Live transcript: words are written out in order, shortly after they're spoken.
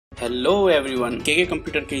Hello everyone, के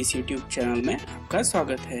computer के इस यूट्यूब चैनल में आपका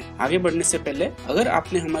स्वागत है। आगे बढ़ने से पहले अगर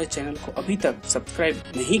आपने हमारे चैनल को अभी तक सब्सक्राइब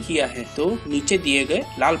नहीं किया है तो नीचे दिए गए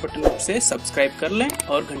लाल बटन से सब्सक्राइब कर लें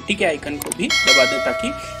और घंटी के आइकन को भी दबा दें ताकि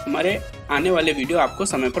हमारे आने वाले वीडियो आपको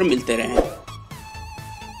समय पर मिलते रहें।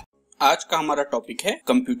 आज का हमारा टॉपिक है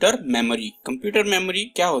कंप्यूटर मेमोरी। कंप्यूटर मेमोरी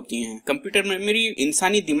क्या होती है? कंप्यूटर मेमोरी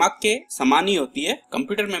इंसानी दिमाग के समान ही होती है।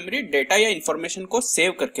 कंप्यूटर मेमोरी डेटा या इंफॉर्मेशन को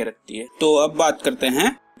सेव करके रखती है। तो अब बात करते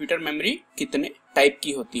हैं कंप्यूटर मेमोरी कितने टाइप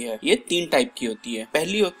की होती है। ये 3 टाइप की होती है।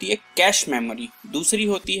 पहली होती है कैश मेमोरी, दूसरी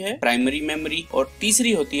होती है प्राइमरी मेमोरी और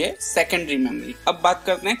तीसरी होती है सेकेंडरी मेमोरी। अब बात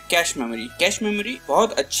करते हैं कैश मेमोरी। कैश मेमोरी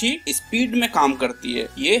बहुत अच्छी स्पीड में काम करती है।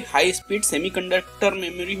 ये हाई स्पीड सेमीकंडक्टर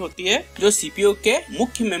मेमोरी होती है जो सीपीयू के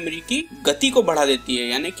मुख्य मेमोरी की गति को बढ़ा देती है,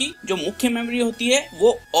 यानी कि जो मुख्य मेमोरी होती है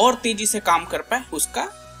वो और तेजी से काम कर पाए उसका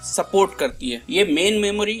सपोर्ट करती है। ये मेन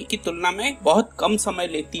मेमोरी की तुलना में बहुत कम समय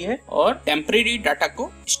लेती है और टेम्परेरी डाटा को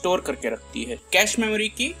स्टोर करके रखती है। कैश मेमोरी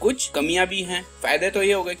की कुछ कमियां भी हैं। फायदे तो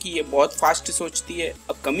ये होगा कि ये बहुत फास्ट सोचती है।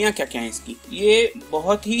 अब कमियां क्या क्या है इसकी? ये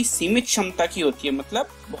बहुत ही सीमित क्षमता की होती है, मतलब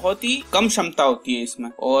बहुत ही कम क्षमता होती है इसमें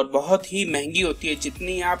और बहुत ही महंगी होती है।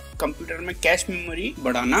 जितनी आप कंप्यूटर में कैश मेमोरी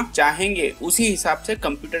बढ़ाना चाहेंगे उसी हिसाब से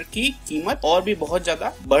कंप्यूटर की कीमत और भी बहुत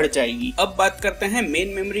ज्यादा बढ़ जाएगी। अब बात करते हैं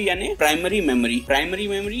मेन मेमोरी यानी प्राइमरी मेमोरी। प्राइमरी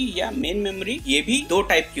मेमोरी या मेन मेमोरी ये भी 2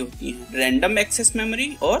 टाइप की होती है, रैंडम एक्सेस मेमोरी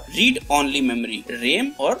और रीड ओनली मेमोरी,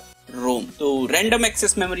 रैम और रोम। तो रैंडम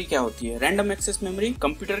एक्सेस मेमोरी क्या होती है? रैंडम एक्सेस मेमोरी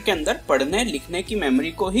कंप्यूटर के अंदर पढ़ने लिखने की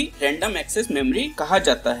मेमोरी को ही रैंडम एक्सेस मेमोरी कहा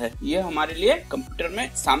जाता है। ये हमारे लिए कंप्यूटर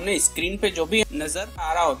में सामने स्क्रीन पे जो भी नजर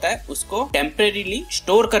आ रहा होता है उसको टेम्परेरीली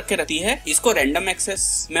स्टोर करके रखती है। इसको रैंडम एक्सेस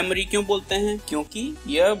मेमोरी क्यों बोलते हैं? क्योंकि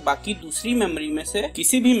यह बाकी दूसरी मेमोरी में से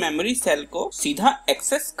किसी भी मेमोरी सेल को सीधा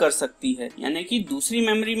एक्सेस कर सकती है, यानी कि दूसरी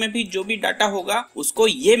मेमोरी में भी जो भी डाटा होगा उसको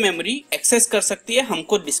ये मेमोरी एक्सेस कर सकती है,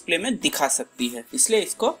 हमको डिस्प्ले में दिखा सकती है, इसलिए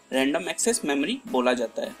इसको रैंडम एक्सेस मेमोरी बोला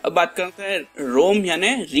जाता है। अब बात करते हैं रोम यानी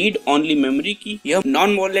रीड ओनली मेमोरी की। यह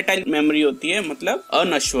नॉन वॉलेटाइल मेमोरी होती है, मतलब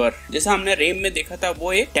अनश्वर। जैसा हमने रैम में देखा था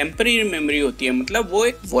वो एक टेम्परेरी मेमोरी होती है, मतलब वो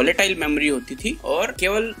एक वॉलेटाइल मेमोरी होती थी और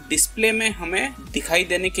केवल डिस्प्ले में हमें दिखाई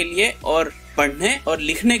देने के लिए और पढ़ने और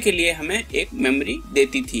लिखने के लिए हमें एक मेमोरी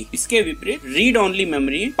देती थी। इसके विपरीत रीड ओनली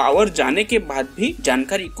मेमोरी पावर जाने के बाद भी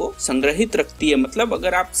जानकारी को संग्रहित रखती है, मतलब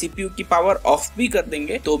अगर आप सीपीयू की पावर ऑफ भी कर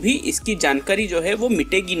देंगे तो भी इसकी जानकारी जो है वो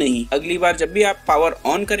मिटेगी नहीं। अगली बार जब भी आप पावर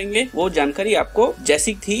ऑन करेंगे वो जानकारी आपको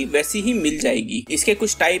जैसी थी वैसी ही मिल जाएगी। इसके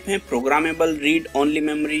कुछ टाइप हैं, प्रोग्रामेबल रीड ओनली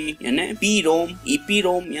मेमोरी यानी पी रोम, ईपी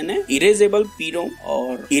रोम यानी इरेजेबल पी रोम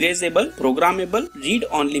और erasable programmable read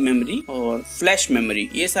only memory और फ्लैश मेमोरी।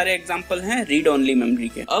 ये सारे एग्जाम्पल हैं रीड ओनली मेमोरी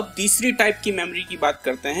के। अब तीसरी टाइप की मेमोरी की बात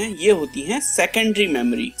करते हैं, ये होती है सेकेंडरी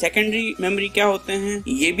मेमोरी। सेकेंडरी मेमोरी क्या होते हैं?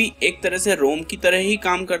 ये भी एक तरह से रोम की तरह ही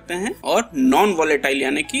काम करते हैं और नॉन वॉलेटाइल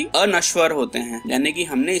यानी कि अनश्वर होते हैं, यानी कि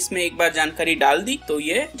हमने इसमें एक बार जानकारी डाल दी तो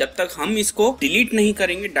ये जब तक हम इसको डिलीट नहीं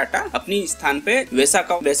करेंगे डाटा अपनी स्थान पे वैसा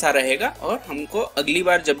का वैसा रहेगा और हमको अगली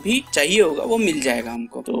बार जब भी चाहिए होगा वो मिल जाएगा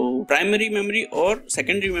हमको। तो प्राइमरी मेमोरी और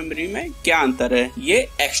सेकेंडरी मेमोरी में क्या अंतर है? ये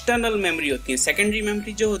एक्सटर्नल मेमोरी होती है। सेकेंडरी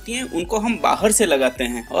मेमोरी जो होती है उनको हम बाहर से लगाते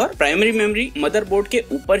हैं और प्राइमरी मेमोरी मदरबोर्ड के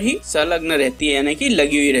ऊपर ही संलग्न रहती है, यानी कि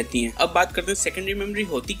लगी हुई रहती है। अब बात करते हैं सेकेंडरी मेमोरी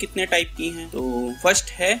होती कितने टाइप की हैं। तो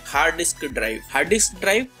फर्स्ट है hard disk drive. Hard disk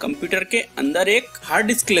drive computer के अंदर एक हार्ड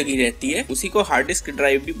डिस्क लगी रहती है, उसी को हार्ड डिस्क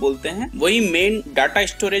ड्राइव भी बोलते हैं। वही मेन डाटा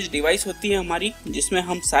स्टोरेज डिवाइस होती है हमारी, जिसमें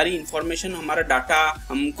हम सारी इंफॉर्मेशन, हमारा डाटा,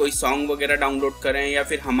 हम कोई सॉन्ग वगैरह डाउनलोड करें या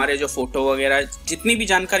फिर हमारे जो फोटो वगैरह जितनी भी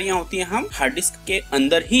जानकारियां होती है हम हार्ड डिस्क के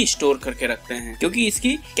अंदर ही स्टोर करके रखते हैं। क्योंकि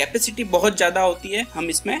इसकी कैपेसिटी बहुत ज्यादा होती है, हम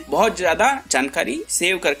इसमें बहुत ज्यादा जानकारी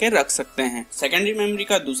सेव करके रख सकते हैं। सेकेंडरी मेमोरी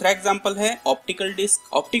का दूसरा एग्जांपल है ऑप्टिकल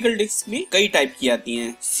डिस्क। ऑप्टिकल डिस्क भी कई टाइप की आती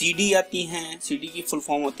हैं। सीडी आती हैं, सीडी की फुल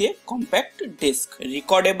फॉर्म होती है कॉम्पैक्ट डिस्क।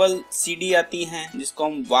 रिकॉर्डेबल सीडी आती हैं जिसको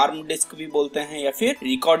हम वार्म डिस्क भी बोलते हैं या फिर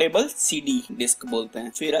रिकॉर्डेबल सीडी डिस्क बोलते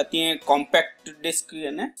हैं। फिर आती है कॉम्पैक्ट डिस्क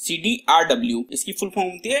यानी CDRW, इसकी फुल फॉर्म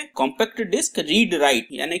होती है कॉम्पैक्ट डिस्क रीड राइट,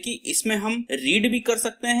 यानी कि इसमें हम रीड भी कर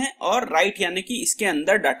सकते हैं और राइट यानी कि इसके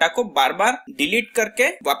अंदर डाटा को बार बार डिलीट करके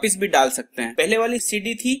वापस भी डाल सकते हैं। पहले वाली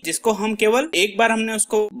सीडी थी जिसको हम केवल एक बार हमने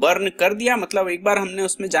उसको बर्न कर दिया, मतलब एक बार हमने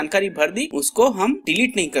उसमें जानकारी भर दी, उसको हम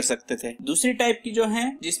डिलीट नहीं कर सकते थे। दूसरी टाइप की जो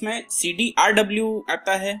है जिसमें CDRW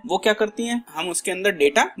आता है वो क्या करती है, हम उसके अंदर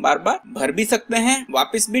डेटा बार बार भर भी सकते हैं,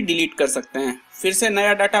 वापस भी डिलीट कर सकते हैं। फिर से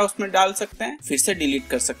नया डाटा उसमें डाल सकते हैं, फिर से डिलीट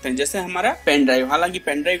कर सकते हैं। जैसे हमारा पेन ड्राइव, हालांकि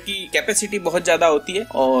पेन ड्राइव की कैपेसिटी बहुत ज्यादा होती है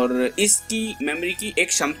और इसकी मेमोरी की एक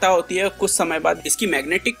क्षमता होती है, कुछ समय बाद इसकी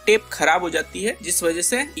मैग्नेटिक टेप खराब हो जाती है, जिस वजह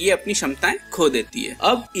से ये अपनी क्षमताएं खो देती है।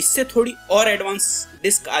 अब इससे थोड़ी और एडवांस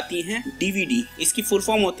डिस्क आती हैं, डीवीडी। इसकी फुल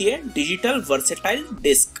फॉर्म होती है डिजिटल वर्सेटाइल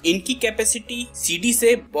डिस्क। इनकी कैपेसिटी सीडी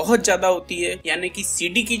से बहुत ज्यादा होती है, यानी कि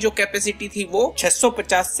सीडी की जो कैपेसिटी थी वो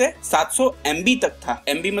 650 से 700 MB तक था।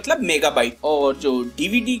 MB मतलब मेगाबाइट। और जो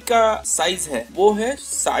डीवीडी का साइज है वो है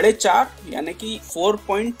 4.5 यानी कि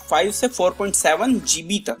 4.5 से 4.7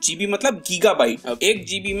 GB तक। GB मतलब गीगाबाइट। अब 1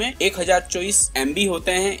 GB में 1024 MB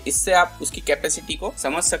होते हैं। इससे आप उसकी कैपेसिटी को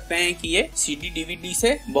समझ सकते हैं कि ये सीडी डीवीडी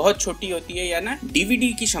से बहुत छोटी होती है, यानी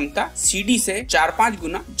डीवीडी की क्षमता सीडी से 4-5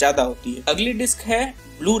 गुना ज्यादा होती है। अगली डिस्क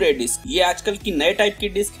है ब्लू रे डिस्क। ये आजकल की नए टाइप की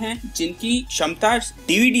डिस्क हैं, जिनकी क्षमता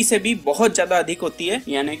डीवीडी से भी बहुत ज्यादा अधिक होती है,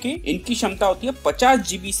 यानी कि इनकी क्षमता होती है 50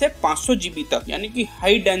 GB से 500 GB तक, यानी कि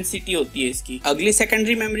हाई डेंसिटी होती है इसकी। अगली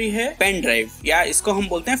सेकेंडरी मेमोरी है पेन ड्राइव, या इसको हम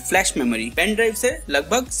बोलते हैं फ्लैश मेमोरी। पेन ड्राइव से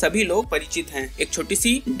लगभग सभी लोग परिचित हैं। एक छोटी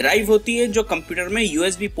सी ड्राइव होती है जो कंप्यूटर में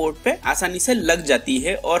USB पोर्ट पे आसानी से लग जाती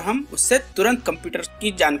है और हम उससे तुरंत कंप्यूटर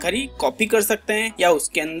की जानकारी कॉपी कर सकते हैं या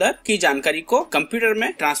उसके अंदर की जानकारी को कंप्यूटर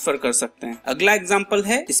में ट्रांसफर कर सकते हैं। अगला एग्जाम्पल है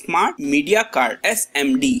स्मार्ट मीडिया कार्ड,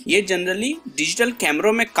 SMD। ये जनरली डिजिटल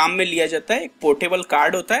कैमरों में काम में लिया जाता है। एक पोर्टेबल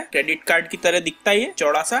कार्ड होता है, क्रेडिट कार्ड की तरह दिखता है,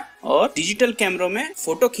 चौड़ा सा, और डिजिटल कैमरों में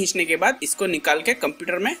फोटो खींचने के बाद इसको निकाल के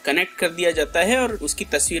कंप्यूटर में कनेक्ट कर दिया जाता है और उसकी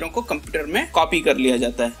तस्वीरों को कंप्यूटर में कॉपी कर लिया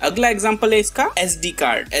जाता है। अगला एग्जाम्पल है इसका SD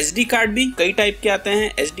कार्ड। SD कार्ड भी कई टाइप के आते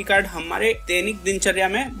हैं। SD कार्ड हमारे दैनिक दिनचर्या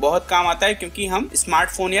में बहुत काम आता है, क्योंकि हम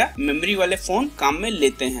स्मार्टफोन या मेमोरी वाले फोन काम में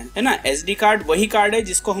लेते हैं, है ना। SD कार्ड वही कार्ड है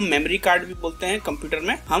जिसको हम मेमोरी कार्ड भी बोलते हैं। कंप्यूटर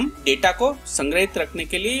में हम डेटा को संग्रहित रखने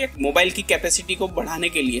के लिए, मोबाइल की कैपेसिटी को बढ़ाने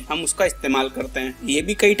के लिए हम उसका इस्तेमाल करते हैं। ये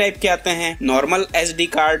भी कई टाइप के आते हैं, normal SD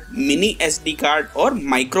card, mini SD card और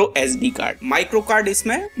micro SD card.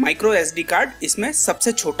 Micro SD card इसमें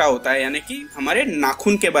सबसे छोटा होता है, यानी कि हमारे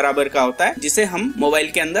नाखून के बराबर का होता है, जिसे हम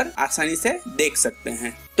मोबाइल के अंदर आसानी से देख सकते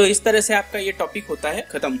हैं। तो इस तरह से आपका ये टॉपिक होता है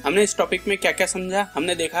खत्म। हमने इस टॉपिक में क्या क्या समझा?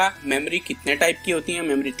 हमने देखा मेमोरी कितने टाइप की होती है।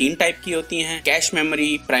 मेमोरी 3 टाइप की होती हैं, कैश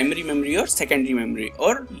मेमोरी, प्राइमरी मेमोरी और सेकेंडरी मेमोरी।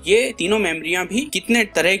 और ये तीनों मेमोरियां भी कितने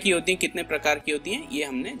तरह की होती हैं, कितने प्रकार की होती हैं, ये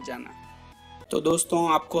हमने जाना। तो दोस्तों,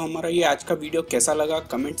 आपको हमारा ये आज का वीडियो कैसा लगा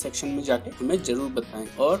कमेंट सेक्शन में जाके हमें जरूर बताएं,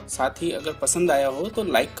 और साथ ही अगर पसंद आया हो तो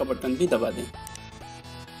लाइक का बटन भी दबा दें।